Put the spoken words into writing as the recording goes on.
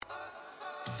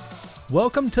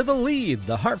Welcome to The Lead,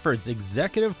 the Hartford's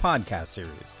executive podcast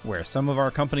series, where some of our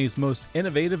company's most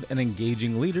innovative and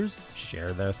engaging leaders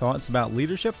share their thoughts about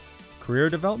leadership, career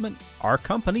development, our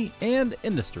company, and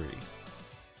industry.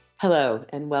 Hello,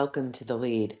 and welcome to The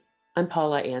Lead. I'm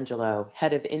Paula Angelo,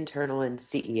 Head of Internal and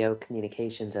CEO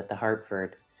Communications at the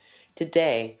Hartford.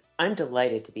 Today, I'm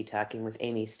delighted to be talking with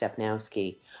Amy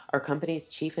Stepnowski, our company's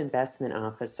Chief Investment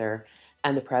Officer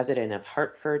and the President of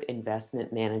Hartford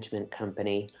Investment Management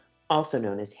Company, also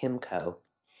known as HIMCO.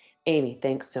 Amy,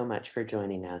 thanks so much for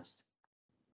joining us.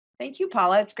 Thank you,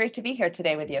 Paula. It's great to be here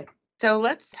today with you. So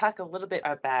let's talk a little bit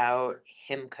about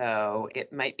HIMCO.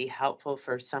 It might be helpful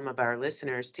for some of our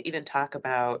listeners to even talk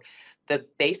about the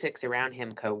basics around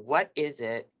HIMCO. What is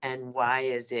it and why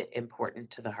is it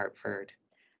important to the Hartford?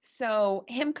 So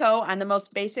HIMCO, on the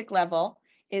most basic level,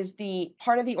 is the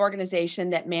part of the organization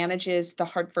that manages the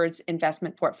Hartford's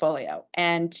investment portfolio.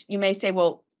 And you may say,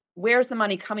 well, where's the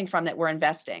money coming from that we're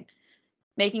investing?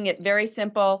 Making it very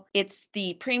simple, it's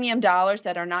the premium dollars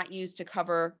that are not used to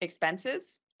cover expenses.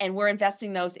 And we're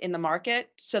investing those in the market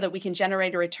so that we can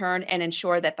generate a return and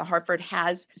ensure that the Hartford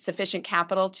has sufficient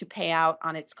capital to pay out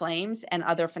on its claims and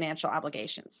other financial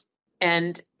obligations.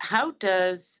 And how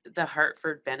does the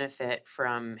Hartford benefit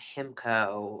from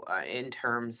HIMCO in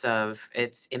terms of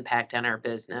its impact on our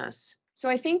business? So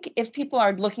I think if people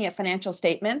are looking at financial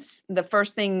statements, the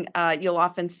first thing you'll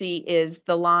often see is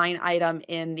the line item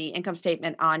in the income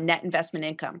statement on net investment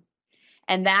income.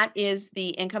 And that is the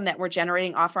income that we're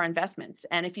generating off our investments.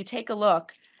 And if you take a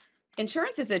look,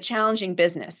 insurance is a challenging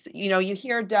business. You know, you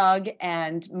hear Doug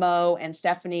and Mo and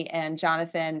Stephanie and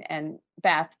Jonathan and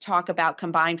Beth talk about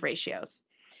combined ratios.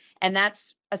 And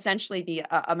that's essentially the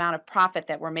amount of profit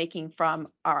that we're making from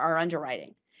our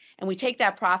underwriting. And we take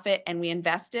that profit and we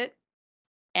invest it.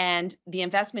 And the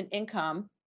investment income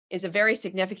is a very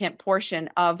significant portion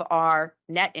of our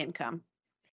net income.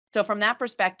 So from that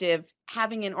perspective,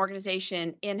 having an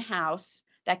organization in-house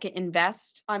that can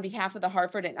invest on behalf of the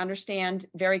Hartford and understand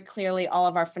very clearly all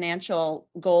of our financial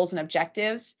goals and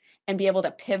objectives and be able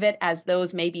to pivot as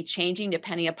those may be changing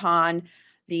depending upon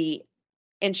the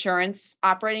insurance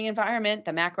operating environment,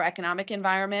 the macroeconomic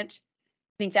environment.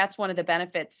 I think that's one of the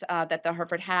benefits that the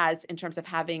Hartford has in terms of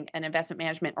having an investment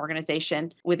management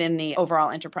organization within the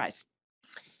overall enterprise.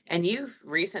 And you've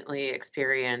recently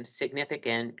experienced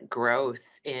significant growth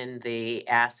in the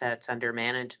assets under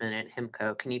management at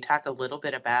HIMCO. Can you talk a little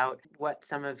bit about what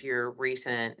some of your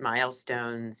recent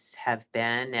milestones have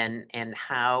been and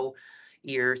how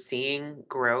you're seeing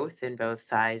growth in both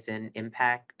size and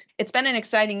impact? It's been an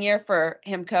exciting year for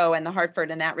HIMCO and the Hartford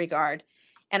in that regard.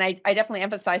 And I definitely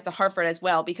emphasize the Hartford as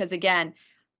well, because again,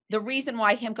 the reason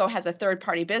why HIMCO has a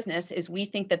third-party business is we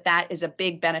think that that is a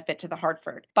big benefit to the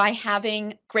Hartford. By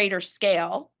having greater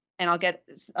scale, and I'll get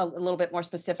a little bit more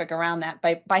specific around that,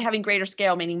 by having greater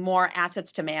scale, meaning more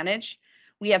assets to manage,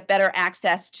 we have better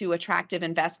access to attractive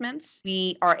investments.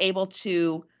 We are able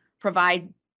to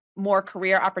provide more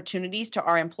career opportunities to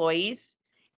our employees,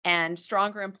 and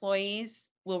stronger employees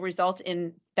will result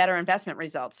in better investment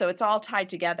results. So it's all tied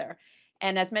together.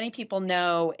 And as many people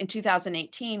know, in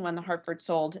 2018, when the Hartford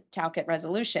sold Talcott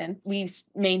Resolution, we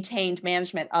maintained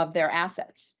management of their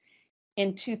assets.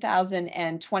 In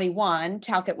 2021,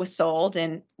 Talcott was sold,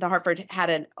 and the Hartford had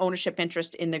an ownership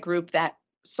interest in the group that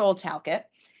sold Talcott.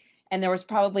 And there was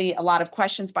probably a lot of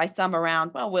questions by some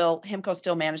around, well, will HIMCO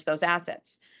still manage those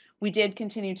assets? We did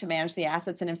continue to manage the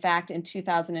assets. And in fact, in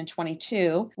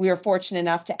 2022, we were fortunate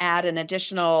enough to add an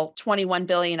additional $21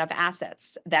 billion of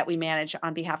assets that we manage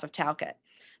on behalf of Talcott.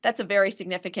 That's a very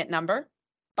significant number.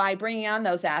 By bringing on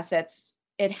those assets,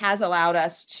 it has allowed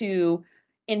us to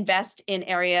invest in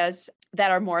areas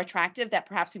that are more attractive that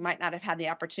perhaps we might not have had the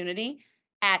opportunity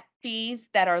at fees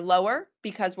that are lower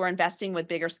because we're investing with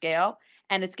bigger scale.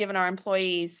 And it's given our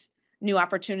employees new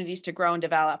opportunities to grow and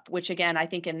develop, which again, I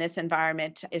think in this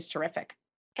environment is terrific.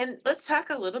 And let's talk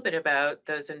a little bit about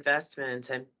those investments.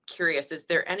 I'm curious, is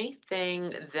there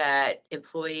anything that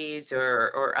employees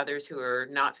or others who are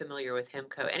not familiar with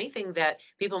HIMCO, anything that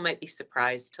people might be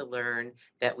surprised to learn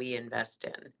that we invest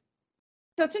in?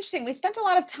 So it's interesting. We spent a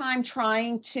lot of time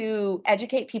trying to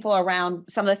educate people around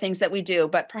some of the things that we do,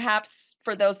 but perhaps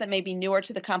for those that may be newer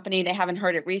to the company, they haven't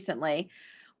heard it recently.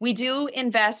 We do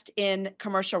invest in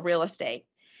commercial real estate.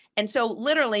 And so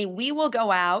literally we will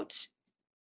go out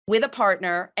with a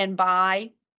partner and buy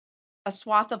a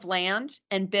swath of land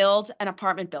and build an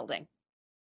apartment building.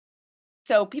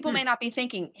 So people may not be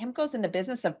thinking, HIMCO's in the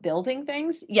business of building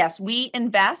things. Yes, we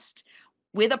invest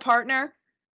with a partner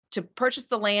to purchase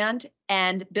the land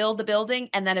and build the building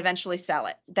and then eventually sell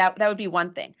it. That would be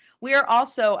one thing. We are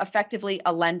also effectively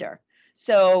a lender.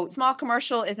 So small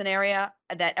commercial is an area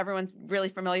that everyone's really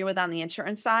familiar with on the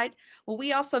insurance side. Well,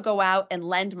 we also go out and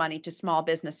lend money to small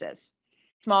businesses,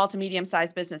 small to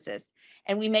medium-sized businesses,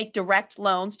 and we make direct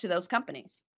loans to those companies.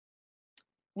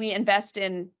 We invest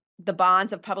in the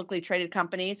bonds of publicly traded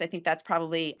companies. I think that's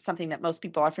probably something that most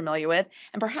people are familiar with.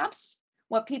 And perhaps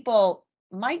what people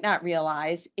might not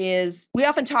realize is we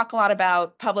often talk a lot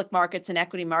about public markets and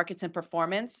equity markets and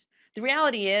performance. The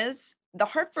reality is the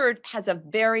Hartford has a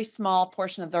very small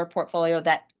portion of their portfolio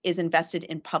that is invested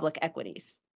in public equities.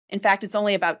 In fact, it's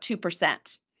only about 2%.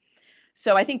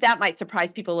 So I think that might surprise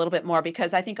people a little bit more,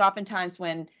 because I think oftentimes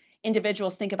when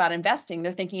individuals think about investing,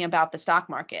 they're thinking about the stock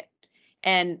market.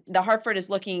 And the Hartford is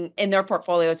looking in their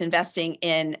portfolios, investing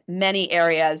in many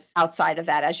areas outside of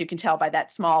that, as you can tell by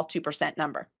that small 2%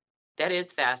 number. That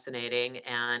is fascinating,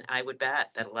 and I would bet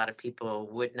that a lot of people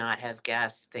would not have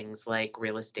guessed things like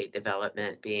real estate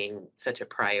development being such a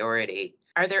priority.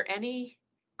 Are there any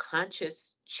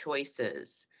conscious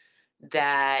choices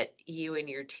that you and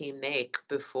your team make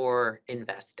before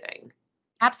investing?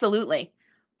 Absolutely.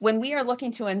 When we are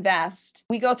looking to invest,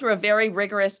 we go through a very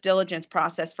rigorous diligence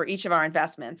process for each of our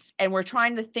investments, and we're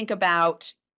trying to think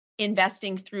about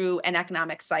investing through an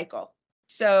economic cycle.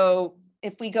 So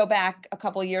if we go back a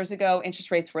couple of years ago, interest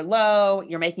rates were low,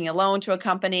 you're making a loan to a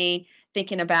company,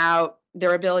 thinking about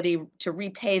their ability to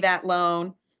repay that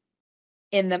loan.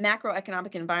 In the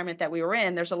macroeconomic environment that we were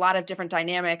in, there's a lot of different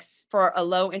dynamics for a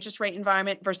low interest rate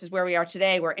environment versus where we are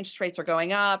today, where interest rates are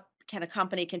going up. Can a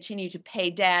company continue to pay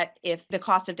debt if the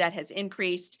cost of debt has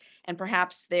increased and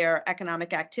perhaps their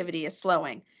economic activity is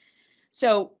slowing?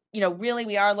 So, really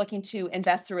we are looking to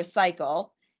invest through a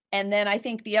cycle. And then I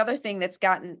think the other thing that's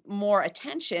gotten more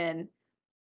attention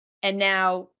and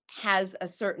now has a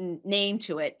certain name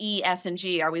to it, E, S, and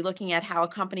G. Are we looking at how a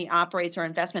company operates or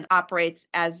investment operates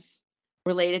as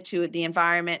related to the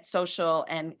environment, social,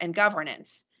 and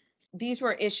governance? These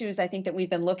were issues I think that we've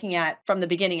been looking at from the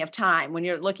beginning of time. When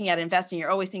you're looking at investing,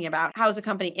 you're always thinking about how is a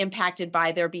company impacted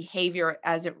by their behavior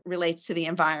as it relates to the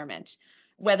environment.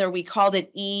 Whether we called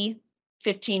it E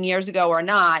 15 years ago or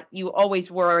not, you always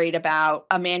worried about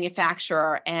a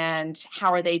manufacturer and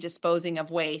how are they disposing of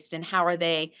waste and how are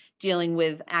they dealing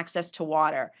with access to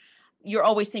water. You're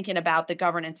always thinking about the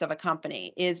governance of a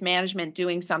company. Is management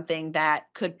doing something that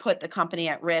could put the company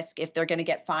at risk if they're going to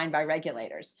get fined by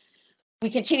regulators? We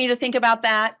continue to think about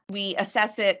that. We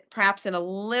assess it perhaps in a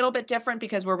little bit different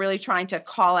because we're really trying to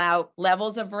call out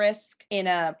levels of risk in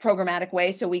a programmatic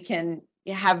way so we can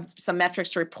have some metrics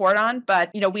to report on.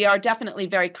 But, we are definitely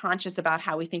very conscious about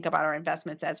how we think about our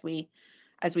investments as we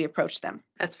approach them.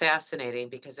 That's fascinating,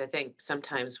 because I think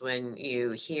sometimes when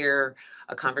you hear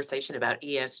a conversation about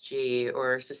ESG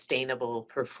or sustainable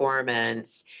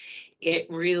performance, it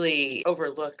really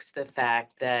overlooks the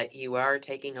fact that you are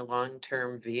taking a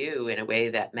long-term view in a way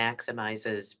that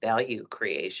maximizes value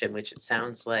creation, which it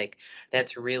sounds like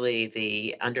that's really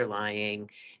the underlying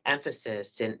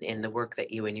emphasis in the work that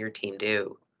you and your team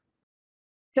do.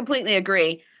 Completely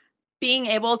agree. Being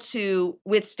able to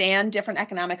withstand different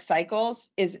economic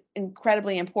cycles is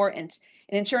incredibly important.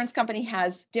 An insurance company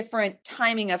has different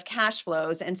timing of cash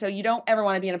flows. And so you don't ever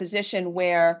want to be in a position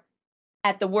where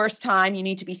at the worst time you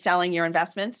need to be selling your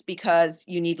investments because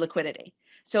you need liquidity.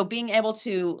 So being able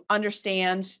to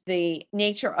understand the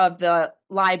nature of the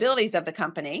liabilities of the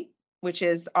company, which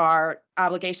is our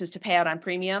obligations to pay out on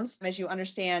premiums, as you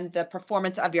understand the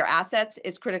performance of your assets,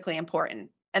 is critically important.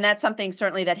 And that's something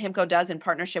certainly that HIMCO does in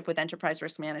partnership with Enterprise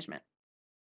Risk Management.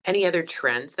 Any other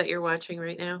trends that you're watching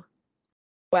right now?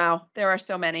 Wow, there are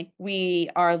so many. We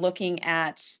are looking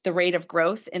at the rate of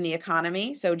growth in the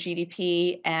economy. So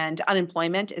GDP and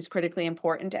unemployment is critically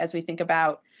important as we think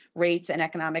about rates and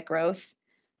economic growth.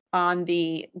 On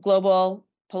the global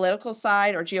political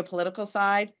side or geopolitical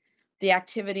side, the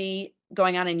activity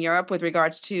going on in Europe with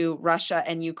regards to Russia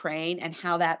and Ukraine and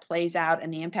how that plays out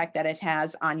and the impact that it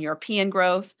has on European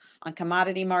growth, on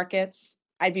commodity markets.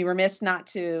 I'd be remiss not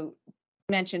to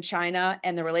mention China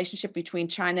and the relationship between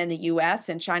China and the US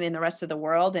and China and the rest of the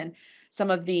world, and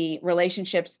some of the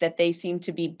relationships that they seem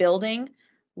to be building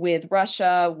with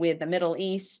Russia, with the Middle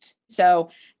East.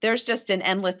 So there's just an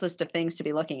endless list of things to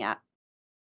be looking at.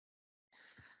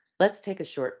 Let's take a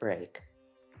short break.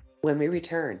 When we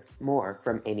return, more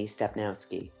from Amy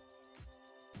Stepnowski.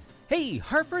 Hey,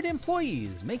 Hartford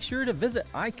employees, make sure to visit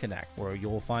iConnect, where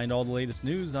you'll find all the latest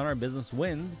news on our business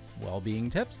wins, well-being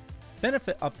tips,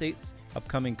 benefit updates,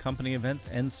 upcoming company events,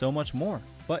 and so much more.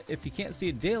 But if you can't see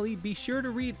it daily, be sure to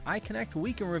read iConnect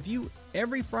Week in Review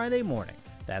every Friday morning.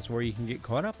 That's where you can get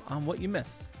caught up on what you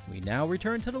missed. We now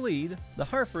return to The Lead, the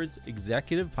Hartford's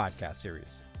executive podcast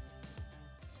series.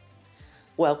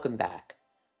 Welcome back.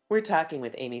 We're talking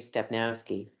with Amy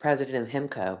Stepnowski, president of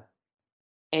HIMCO.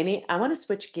 Amy, I want to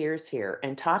switch gears here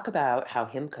and talk about how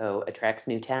HIMCO attracts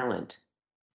new talent.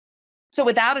 So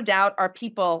without a doubt, our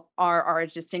people are our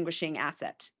distinguishing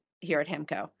asset here at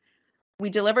HIMCO. We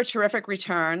deliver terrific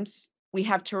returns. We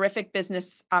have terrific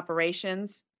business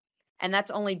operations, and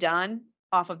that's only done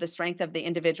off of the strength of the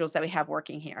individuals that we have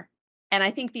working here. And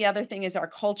I think the other thing is our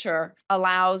culture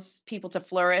allows people to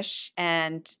flourish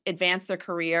and advance their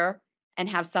career and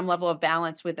have some level of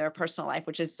balance with their personal life,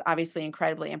 which is obviously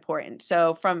incredibly important.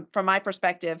 So from my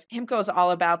perspective, HIMCO is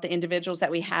all about the individuals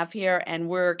that we have here, and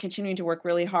we're continuing to work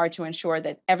really hard to ensure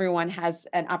that everyone has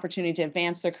an opportunity to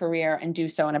advance their career and do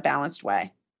so in a balanced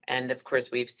way. And of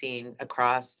course, we've seen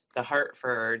across the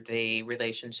Hartford the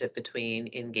relationship between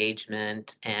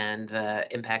engagement and the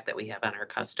impact that we have on our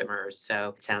customers.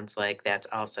 So it sounds like that's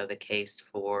also the case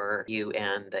for you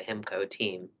and the HIMCO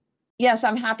team. Yes,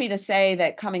 I'm happy to say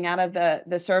that coming out of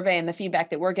the survey and the feedback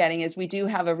that we're getting is we do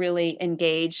have a really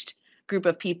engaged group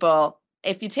of people.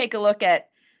 If you take a look at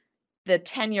the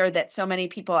tenure that so many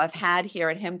people have had here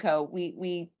at HIMCO,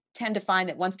 we tend to find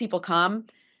that once people come,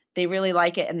 they really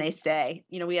like it and they stay.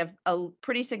 You know, we have a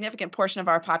pretty significant portion of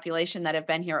our population that have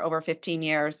been here over 15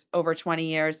 years, over 20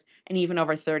 years, and even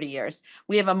over 30 years.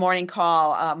 We have a morning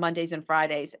call Mondays and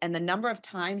Fridays, and the number of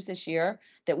times this year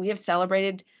that we have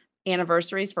celebrated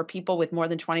anniversaries for people with more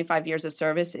than 25 years of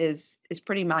service is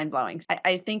pretty mind-blowing.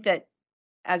 I think that,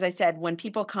 as I said, when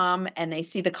people come and they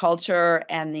see the culture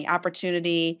and the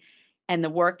opportunity and the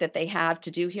work that they have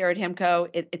to do here at HIMCO,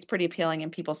 it's pretty appealing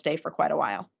and people stay for quite a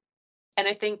while. And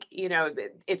I think,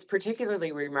 it's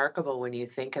particularly remarkable when you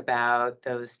think about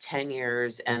those 10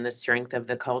 years and the strength of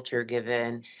the culture,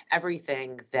 given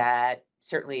everything that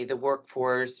certainly the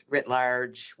workforce writ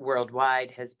large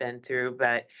worldwide has been through,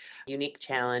 but unique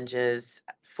challenges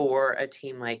for a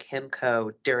team like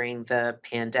HIMCO during the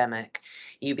pandemic.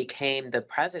 You became the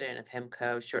president of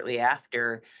HIMCO shortly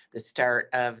after the start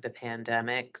of the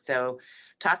pandemic. So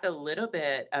talk a little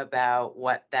bit about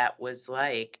what that was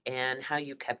like and how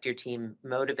you kept your team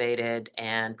motivated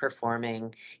and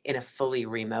performing in a fully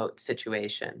remote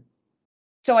situation.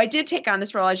 So I did take on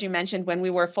this role, as you mentioned, when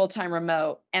we were full-time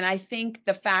remote. And I think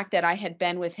the fact that I had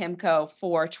been with HIMCO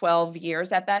for 12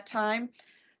 years at that time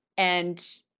and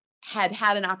had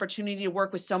had an opportunity to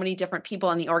work with so many different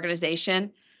people in the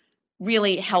organization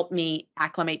really helped me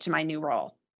acclimate to my new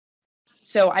role.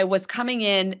 So I was coming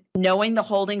in knowing the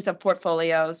holdings of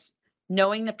portfolios,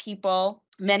 knowing the people,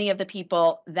 many of the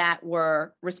people that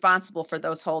were responsible for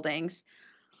those holdings,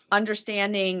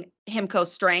 understanding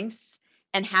HIMCO's strengths,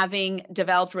 and having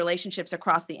developed relationships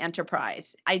across the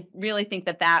enterprise. I really think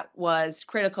that that was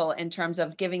critical in terms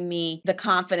of giving me the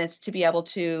confidence to be able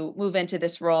to move into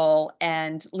this role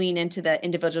and lean into the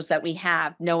individuals that we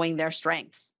have, knowing their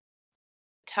strengths.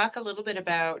 Talk a little bit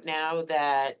about now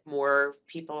that more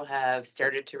people have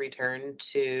started to return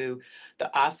to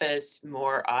the office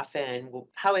more often.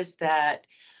 How is that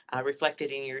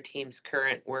reflected in your team's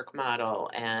current work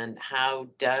model, and how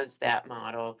does that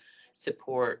model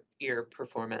support your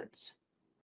performance?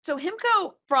 So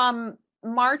HIMCO, from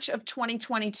March of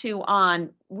 2022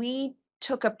 on, we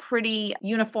took a pretty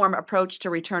uniform approach to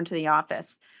return to the office.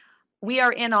 We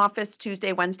are in office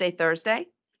Tuesday, Wednesday, Thursday,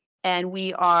 and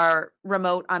we are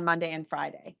remote on Monday and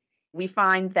Friday. We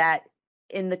find that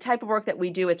in the type of work that we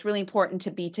do, it's really important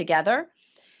to be together.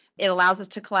 It allows us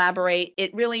to collaborate.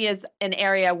 It really is an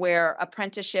area where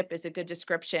apprenticeship is a good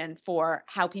description for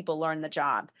how people learn the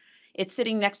job. It's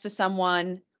sitting next to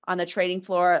someone on the trading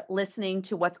floor, listening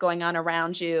to what's going on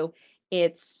around you.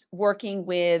 It's working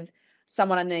with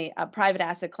someone in the private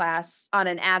asset class on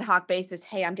an ad hoc basis.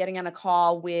 Hey, I'm getting on a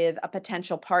call with a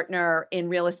potential partner in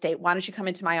real estate. Why don't you come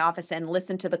into my office and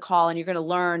listen to the call, and you're going to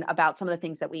learn about some of the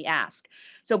things that we ask.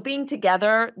 So being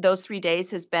together those 3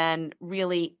 days has been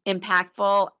really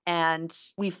impactful, and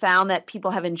we found that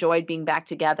people have enjoyed being back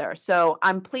together. So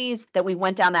I'm pleased that we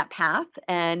went down that path,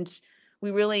 and we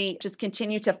really just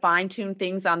continue to fine tune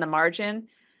things on the margin.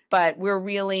 But we're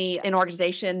really an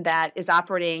organization that is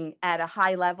operating at a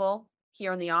high level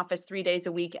here in the office 3 days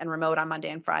a week and remote on Monday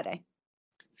and Friday.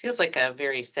 Feels like a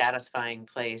very satisfying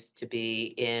place to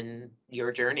be in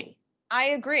your journey. I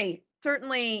agree.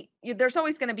 Certainly, there's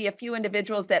always going to be a few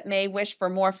individuals that may wish for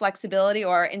more flexibility,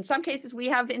 or in some cases, we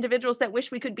have individuals that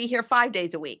wish we could be here 5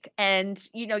 days a week. And,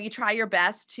 you try your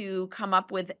best to come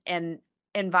up with an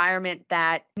environment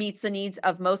that meets the needs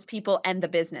of most people and the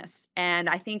business. And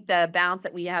I think the balance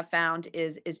that we have found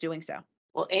is doing so.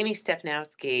 Well, Amy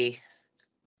Stepnowski,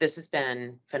 this has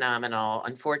been phenomenal.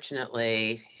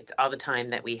 Unfortunately, it's all the time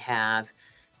that we have.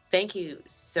 Thank you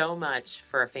so much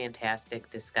for a fantastic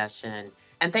discussion.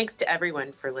 And thanks to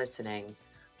everyone for listening.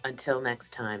 Until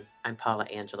next time, I'm Paula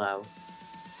Angelo.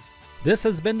 This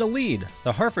has been The Lead,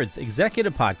 the Hartford's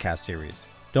executive podcast series.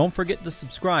 Don't forget to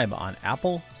subscribe on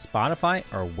Apple, Spotify,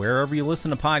 or wherever you listen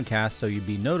to podcasts so you'll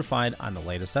be notified on the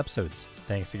latest episodes.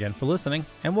 Thanks again for listening,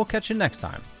 and we'll catch you next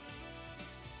time.